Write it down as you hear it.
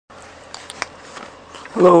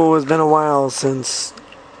Hello, it's been a while since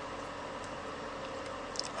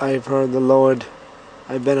I've heard the Lord.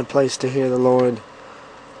 I've been a place to hear the Lord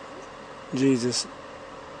Jesus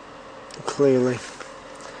clearly.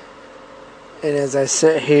 And as I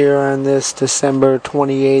sit here on this December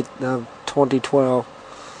 28th of 2012,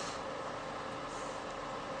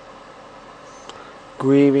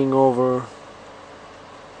 grieving over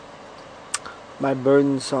my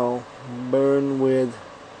burdened soul, burdened with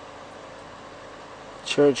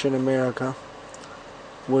church in America,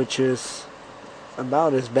 which is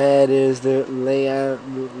about as bad as the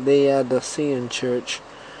Laodicean church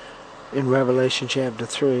in Revelation chapter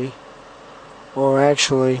 3, or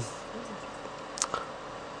actually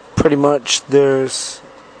pretty much there's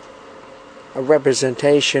a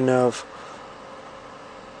representation of,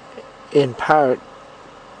 in part,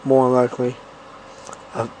 more likely,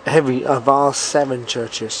 of all 7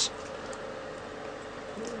 churches.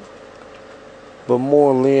 But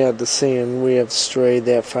more Laodicean, we have strayed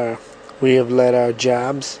that far. We have let our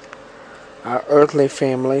jobs, our earthly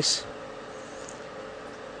families,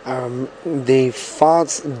 the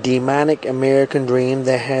false demonic American dream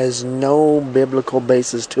that has no biblical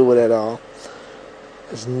basis to it at all.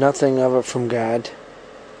 There's nothing of it from God.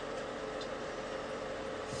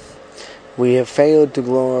 We have failed to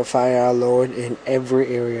glorify our Lord in every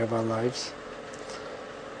area of our lives.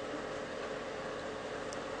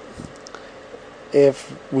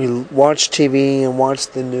 If we watch TV and watch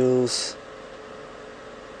the news,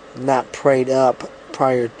 not prayed up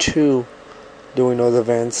prior to doing those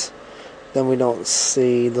events, then we don't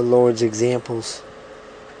see the Lord's examples,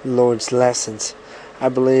 the Lord's lessons. I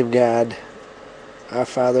believe God, our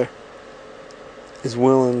Father, is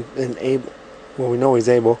willing and able, well, we know He's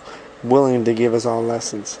able, willing to give us all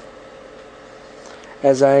lessons.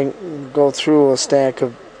 As I go through a stack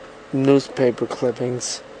of newspaper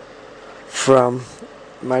clippings from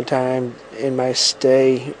my time in my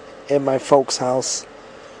stay at my folks' house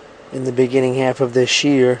in the beginning half of this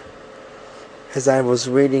year, as I was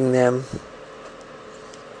reading them,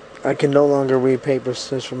 I can no longer read papers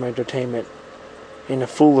just for my entertainment. And a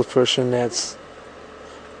foolish person that's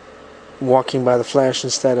walking by the flesh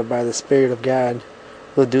instead of by the Spirit of God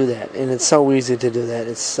will do that. And it's so easy to do that.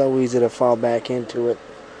 It's so easy to fall back into it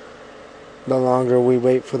the longer we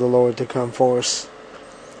wait for the Lord to come for us.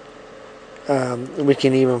 We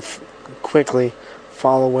can even quickly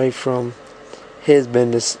fall away from His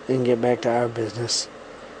business and get back to our business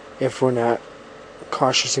if we're not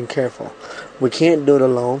cautious and careful. We can't do it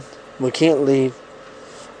alone. We can't leave.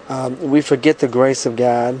 We forget the grace of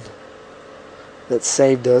God that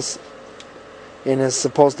saved us and is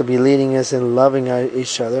supposed to be leading us in loving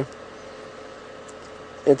each other.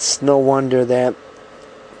 It's no wonder that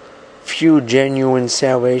few genuine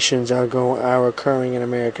salvations are occurring in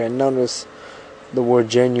America. And notice the word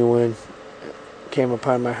genuine came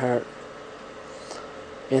upon my heart,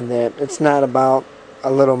 in that it's not about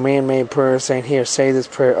a little man-made prayer saying, here, say this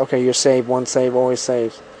prayer. Okay, you're saved. Once saved, always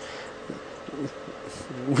saved.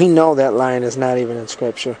 We know that line is not even in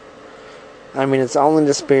Scripture. I mean, it's only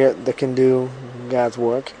the Spirit that can do God's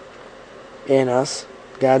work in us.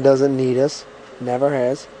 God doesn't need us. Never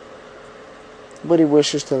has. But He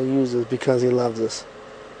wishes to use us because He loves us.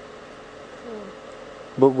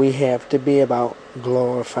 But we have to be about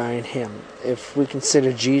glorifying Him. If we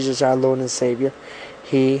consider Jesus our Lord and Savior,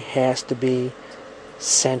 He has to be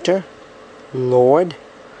center, Lord,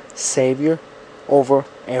 Savior, over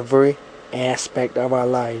every aspect of our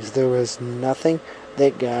lives. There is nothing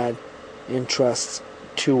that God entrusts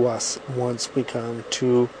to us once we come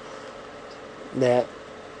to that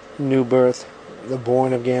new birth, the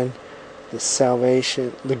born again, the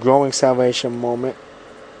salvation, the growing salvation moment,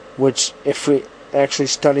 which if we actually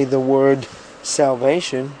study the word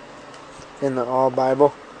salvation in the All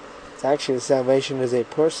Bible, it's actually salvation is a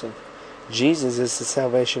person. Jesus is the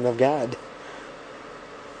salvation of God.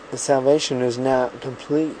 The salvation is not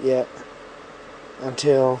complete yet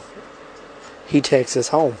until He takes us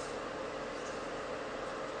home,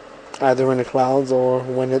 either in the clouds or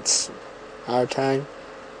when it's our time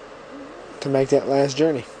to make that last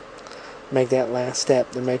journey, make that last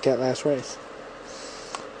step, to make that last race.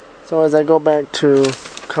 So as I go back to a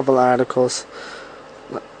couple articles,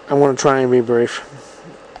 I want to try and be brief.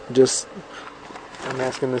 I'm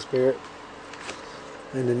asking the Spirit,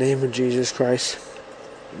 in the name of Jesus Christ,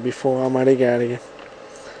 before Almighty God again,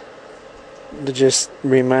 to just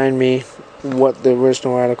remind me what the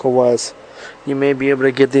original article was. You may be able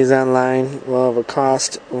to get these online. Well, if it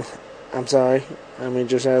cost, I'm sorry. I mean,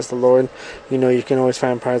 just ask the Lord. You know, you can always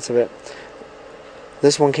find parts of it.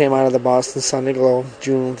 This one came out of the Boston Sunday Globe,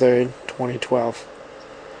 June 3rd, 2012.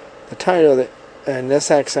 The title of it And this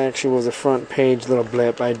actually was a front page little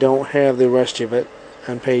blip. I don't have the rest of it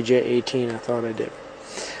on page 18. I thought I did.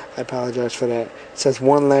 I apologize for that. It says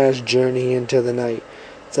One Last Journey into the Night.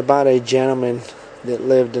 It's about a gentleman that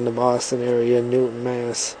lived in the Boston area, Newton,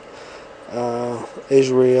 Mass.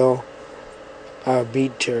 Israel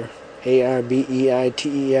Arbeiter,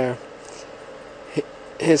 Arbeiter.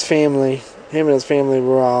 His family, him and his family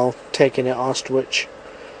were all taken at Auschwitz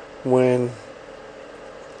when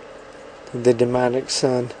the demonic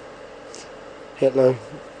son, Hitler,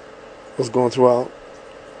 was going throughout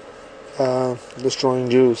destroying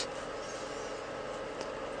Jews.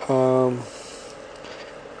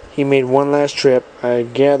 He made one last trip. I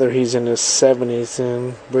gather he's in his 70s,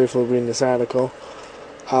 and briefly reading this article.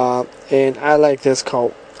 And I like this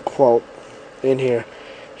quote in here.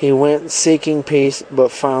 He went seeking peace,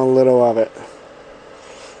 but found little of it.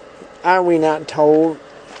 Are we not told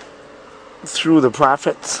through the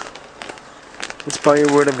prophets, it's by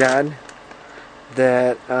your word of God,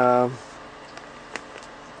 that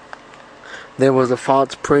there was a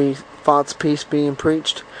false peace being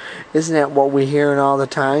preached? Isn't that what we're hearing all the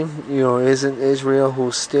time? Isn't Israel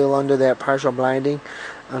who's still under that partial blinding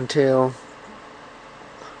until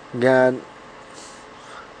God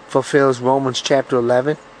fulfills Romans chapter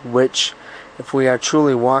 11, which, if we are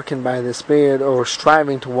truly walking by the Spirit, or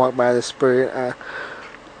striving to walk by the Spirit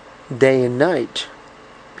day and night,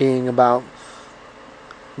 being about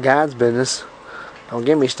God's business. Don't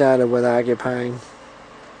get me started with occupying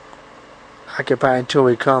till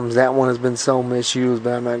He comes. That one has been so misused,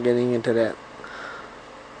 but I'm not getting into that.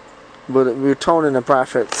 But we're told in the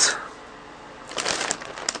prophets.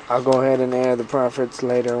 I'll go ahead and add the prophets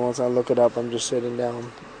later once I look it up. I'm just sitting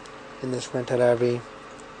down in this rented RV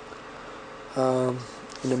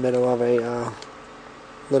in the middle of a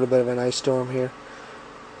little bit of an ice storm here.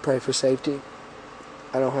 Pray for safety.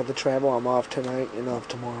 I don't have to travel. I'm off tonight and off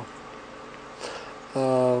tomorrow.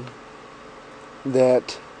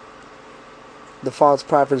 That the false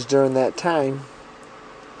prophets during that time,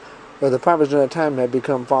 or the prophets during that time, had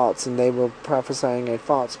become false, and they were prophesying a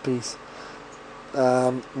false peace,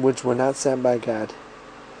 which were not sent by God.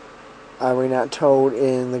 Are we not told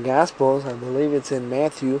in the Gospels? I believe it's in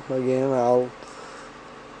Matthew. Again, I'll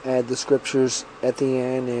add the scriptures at the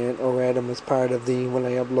end, or add them as part of when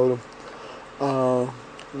I upload them.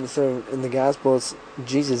 So in the Gospels,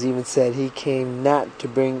 Jesus even said He came not to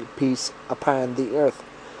bring peace upon the earth,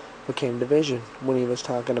 but came division, when He was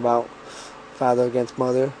talking about father against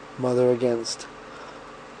mother, mother against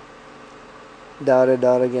daughter,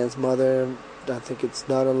 daughter against mother. I think it's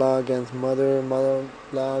daughter-in-law against mother,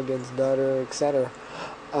 mother-in-law against daughter, etc.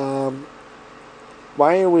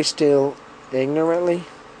 Why are we still ignorantly,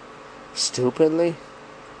 stupidly,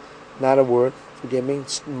 not a word, forgive me,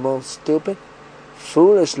 most stupid,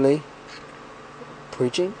 foolishly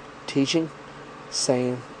preaching, teaching,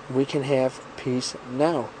 saying we can have peace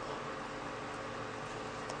now?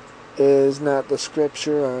 Is not the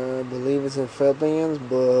scripture, I believe it's in Philippians,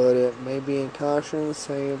 but it may be in Colossians,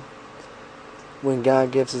 saying when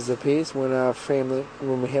God gives us the peace, when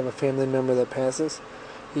we have a family member that passes,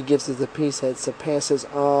 He gives us the peace that surpasses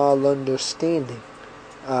all understanding.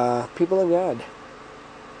 People of God,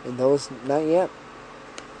 and those not yet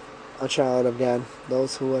a child of God,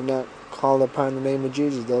 those who have not called upon the name of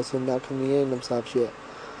Jesus, those who have not come to the end of themselves yet.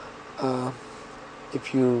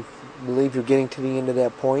 If you believe you're getting to the end of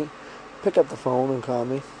that point, pick up the phone and call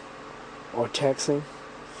me, or text me,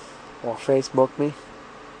 or Facebook me,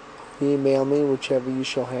 email me, whichever you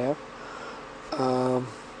shall have.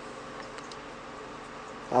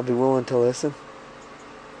 I'll be willing to listen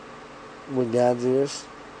with God's ears.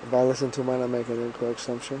 If I listen to mine, I'll make an incorrect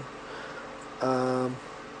assumption.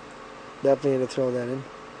 Definitely need to throw that in.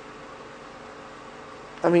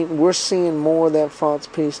 I mean, we're seeing more of that false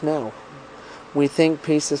peace now. We think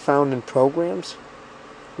peace is found in programs.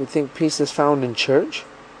 We think peace is found in church.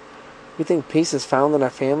 We think peace is found in our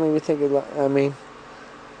family.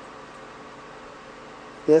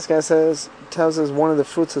 This guy tells us one of the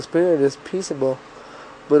fruits of the Spirit is peaceable.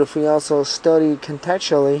 But if we also study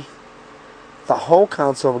contextually the whole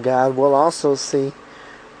counsel of God, we'll also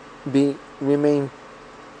remain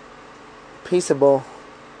peaceable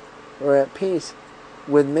or at peace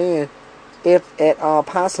with man, if at all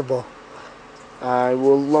possible. I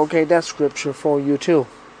will locate that scripture for you too.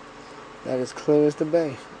 That is clear as the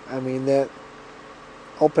day. That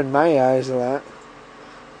opened my eyes a lot.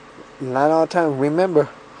 Not all the time. Remember,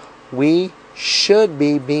 we should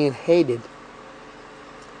be being hated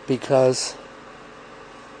because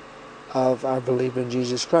of our belief in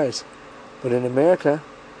Jesus Christ. But in America,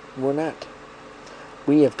 we're not.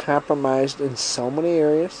 We have compromised in so many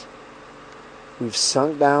areas. We've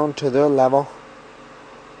sunk down to their level.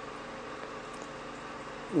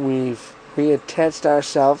 We've reattached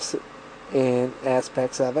ourselves in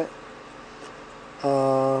aspects of it.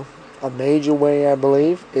 A major way, I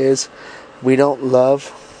believe, is we don't love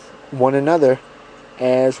one another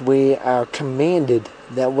as we are commanded.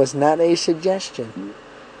 That was not a suggestion.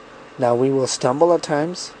 Now, we will stumble at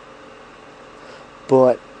times,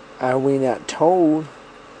 but are we not told,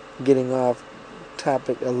 getting off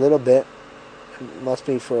topic a little bit, it must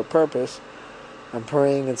be for a purpose, I'm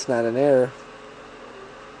praying it's not an error,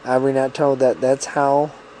 are we not told that that's how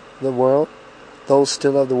the world, those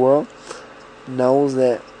still of the world, knows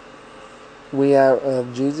that we are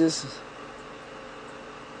of Jesus?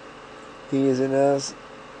 He is in us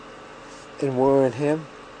and we're in Him.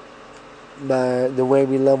 By the way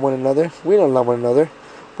we love one another. We don't love one another.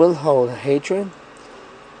 We'll hold hatred.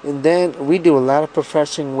 And then we do a lot of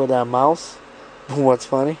professing with our mouths. What's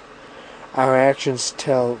funny? Our actions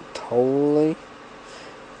tell totally,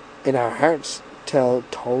 and our hearts tell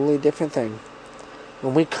totally different thing.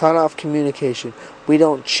 When we cut off communication, we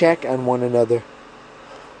don't check on one another.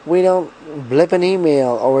 We don't blip an email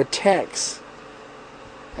or a text.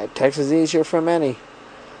 A text is easier for many.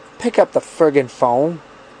 Pick up the friggin' phone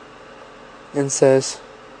and says,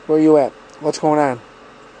 where you at? What's going on?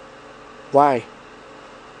 Why?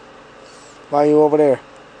 Why are you over there?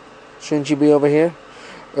 Shouldn't you be over here?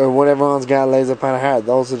 Or whatever else God lays upon our heart.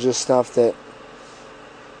 Those are just stuff that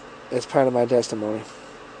is part of my testimony.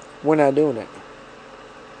 We're not doing it.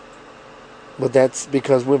 But that's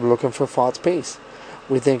because we're looking for false peace.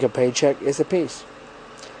 We think a paycheck is a peace.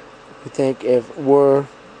 We think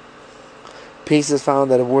peace is found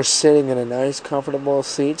that if we're sitting in a nice, comfortable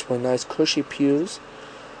seats with nice, cushy pews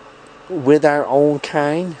with our own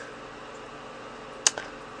kind.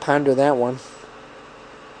 Ponder that one.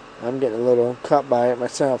 I'm getting a little cut by it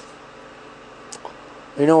myself.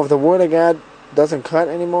 You know, if the Word of God doesn't cut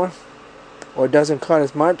anymore, or doesn't cut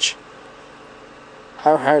as much,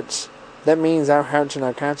 our hearts, that means our hearts and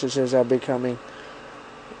our consciences are becoming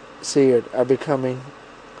seared, are becoming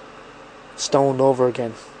stoned over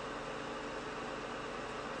again.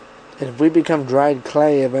 And if we become dried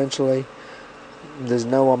clay eventually, there's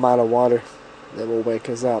no amount of water that will wake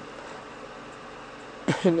us up.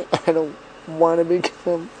 And I don't want to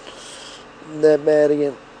become that bad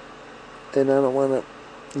again. And I don't want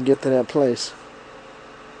to get to that place.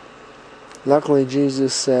 Luckily,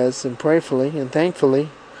 Jesus says, and prayerfully and thankfully,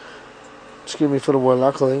 excuse me for the word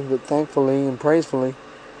luckily, but thankfully and praisefully,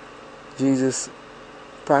 Jesus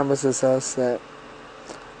promises us that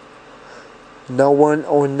no one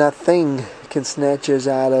or nothing can snatch us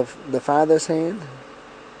out of the Father's hand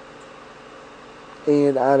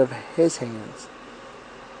and out of His hands.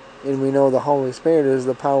 And we know the Holy Spirit is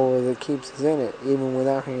the power that keeps us in it, even when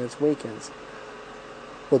our hands weakens.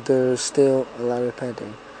 But there's still a lot of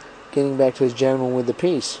repenting. Getting back to this gentleman with the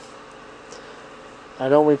peace.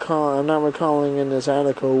 I'm not recalling in this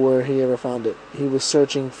article where he ever found it. He was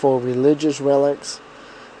searching for religious relics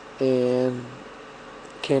and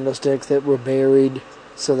candlesticks that were buried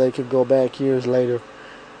so they could go back years later.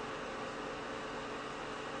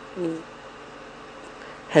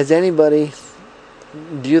 Has anybody,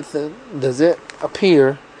 does it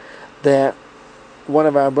appear that one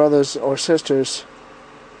of our brothers or sisters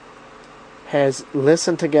has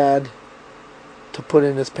listened to God to put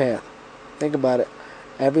in His path? Think about it.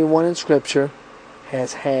 Everyone in Scripture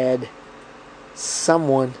has had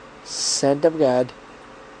someone sent of God.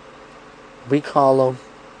 We call them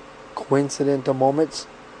coincidental moments,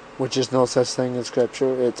 which is no such thing in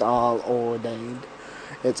Scripture. It's all ordained.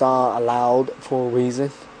 It's all allowed for a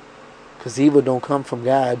reason. Because evil don't come from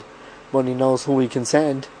God, but He knows who He can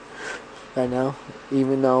send. Right now,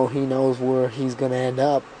 even though He knows where He's going to end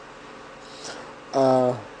up.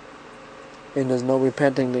 And there's no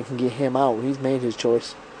repenting that can get Him out. He's made His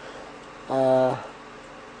choice. But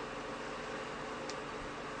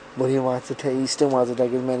He still wants to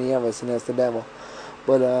take as many of us, and that's the devil.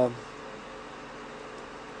 But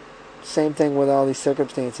same thing with all these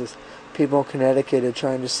circumstances. People in Connecticut are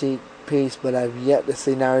trying to seek peace, but I've yet to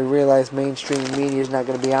see. Now I realize mainstream media is not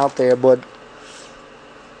going to be out there, but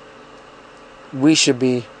we should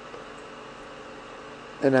be.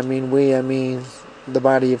 And I mean the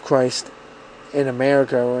body of Christ in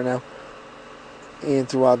America right now and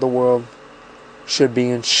throughout the world should be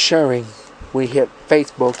ensuring we hit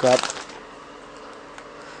Facebook up.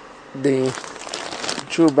 The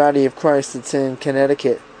true body of Christ that's in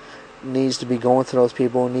Connecticut needs to be going to those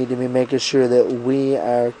people, need to be making sure that we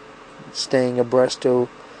are staying abreast to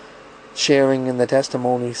sharing in the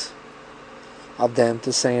testimonies of them,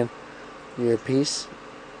 to saying, you're at peace,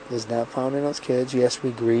 is not found in those kids. Yes,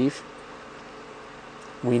 we grieve.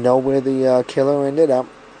 We know where the killer ended up.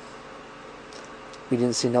 We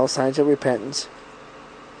didn't see no signs of repentance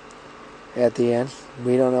at the end.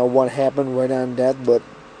 We don't know what happened right on death, but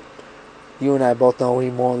you and I both know he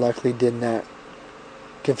more likely did not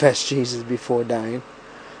confess Jesus before dying.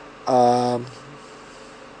 But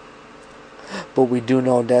we do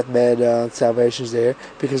know deathbed salvation's there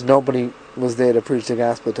because nobody was there to preach the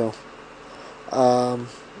gospel to.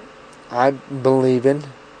 I believe in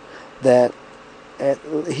that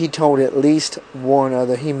he told at least one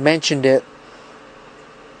other, he mentioned it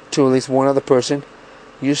to at least one other person.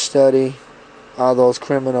 You study all those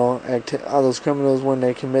criminals when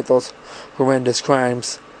they commit those horrendous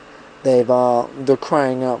crimes, they're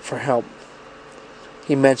crying out for help.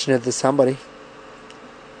 He mentioned it to somebody.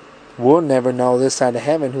 We'll never know this side of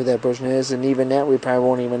heaven who that person is, and even that we probably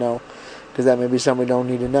won't even know, because that may be something we don't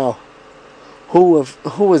need to know. Who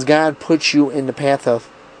has God put you in the path of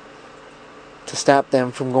to stop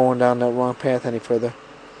them from going down that wrong path any further?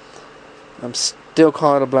 I'm still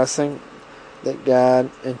calling it a blessing that God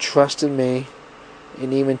entrusted me,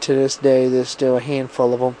 and even to this day there's still a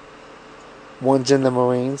handful of them. One's in the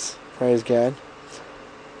Marines, praise God.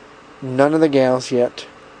 None of the gals yet,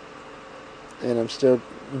 and I'm still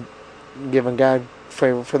giving God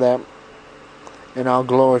favor for that and all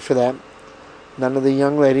glory for that. None of the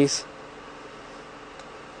young ladies,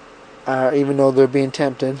 even though they're being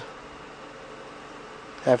tempted,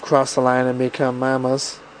 have crossed the line and become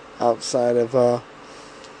mamas outside of the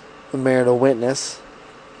marital witness.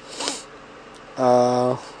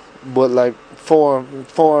 But like four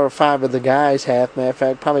or five of the guys have. Matter of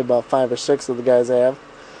fact, probably about 5 or 6 of the guys have.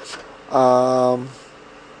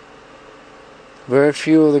 Very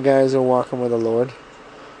few of the guys are walking with the Lord.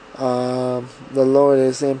 The Lord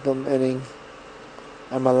is implementing.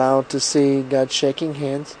 I'm allowed to see God shaking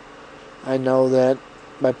hands. I know that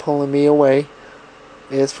by pulling me away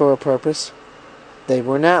is for a purpose. They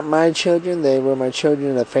were not my children. They were my children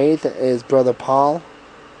in the faith, as Brother Paul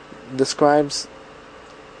describes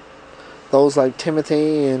those like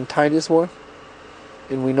Timothy and Titus were.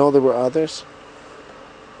 And we know there were others.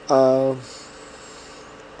 And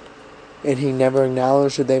he never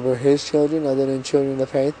acknowledged that they were his children other than children of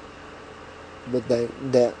faith. But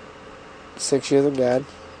that 6 years of God.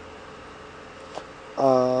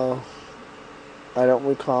 I don't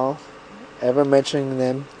recall ever mentioning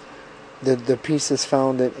them. The peace is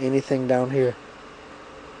found in anything down here.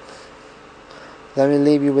 Let me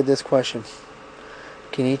leave you with this question.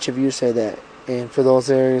 Can each of you say that? And for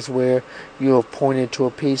those areas where you have pointed to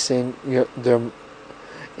a peace in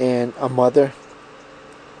in a mother,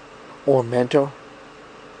 or mentor,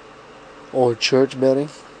 or church building,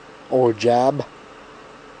 or job,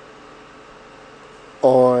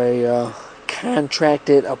 or a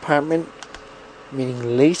contracted apartment,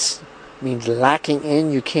 meaning lease, means locking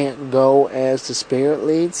in, you can't go as the Spirit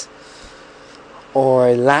leads, or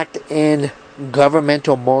a locked in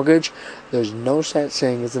governmental mortgage. There's no such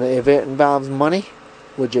thing as if it involves money,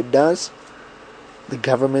 which it does, the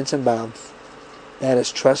government's involved. That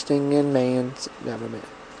is trusting in man's government.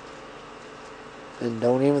 And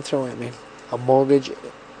don't even throw at me. A mortgage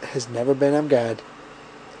has never been of God.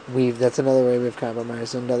 That's another way we've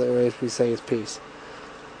compromised. Another way we say is peace.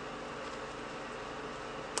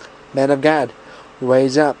 Men of God,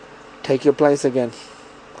 raise up. Take your place again.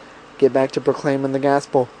 Get back to proclaiming the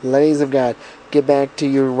gospel. Ladies of God, get back to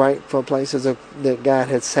your rightful places that God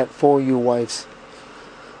has set for you, wives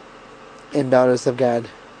and daughters of God.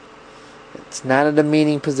 It's not a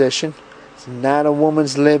demeaning position. It's not a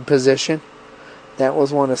woman's lib position. That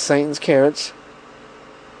was one of Satan's carrots.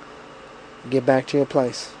 Get back to your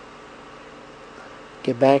place.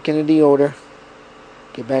 Get back into the order.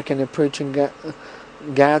 Get back into preaching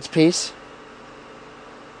God's peace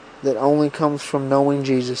that only comes from knowing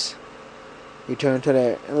Jesus. Return to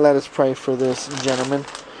that. And let us pray for this gentleman.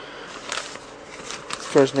 His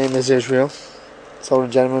first name is Israel. So the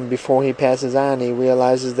gentleman, before he passes on, he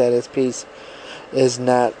realizes that his peace is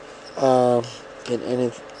not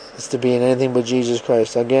is to be in anything but Jesus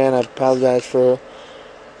Christ. Again, I apologize for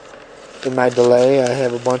in my delay. I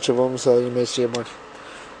have a bunch of them, so you may see a bunch.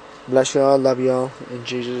 Bless you all. Love you all. In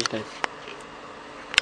Jesus' name.